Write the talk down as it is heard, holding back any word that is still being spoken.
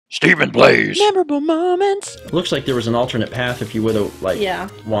StephenPlays. Memorable moments. Looks like there was an alternate path if you would have, like, Yeah.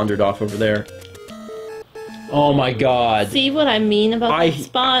 wandered off over there. Oh my god. See what I mean about that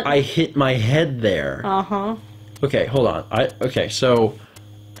spot? I hit my head there. Uh-huh. Okay, hold on. Okay, so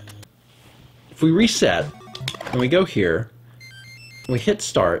if we reset and we go here, we hit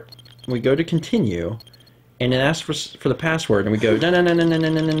start, we go to continue, and it asks for the password, and we go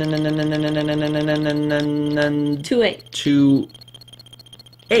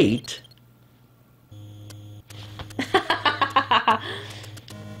 2-8. 2-8.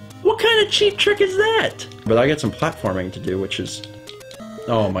 What kind of cheap trick is that? But I got some platforming to do, which is...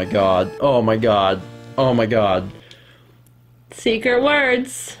 Oh my god. Oh my god. Oh my god. Secret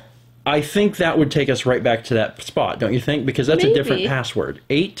words. I think that would take us right back to that spot, don't you think? Because that's a different password.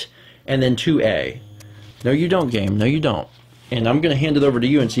 8 and then 2A. No you don't, game. No you don't. And I'm going to hand it over to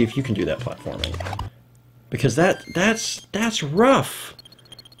you and see if you can do that platforming. Because that's rough.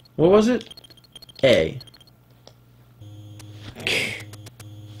 What was it? A.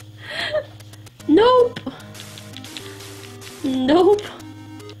 Nope. Nope.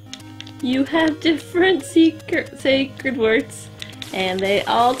 You have different sacred words, and they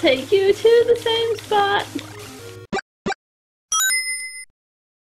all take you to the same spot.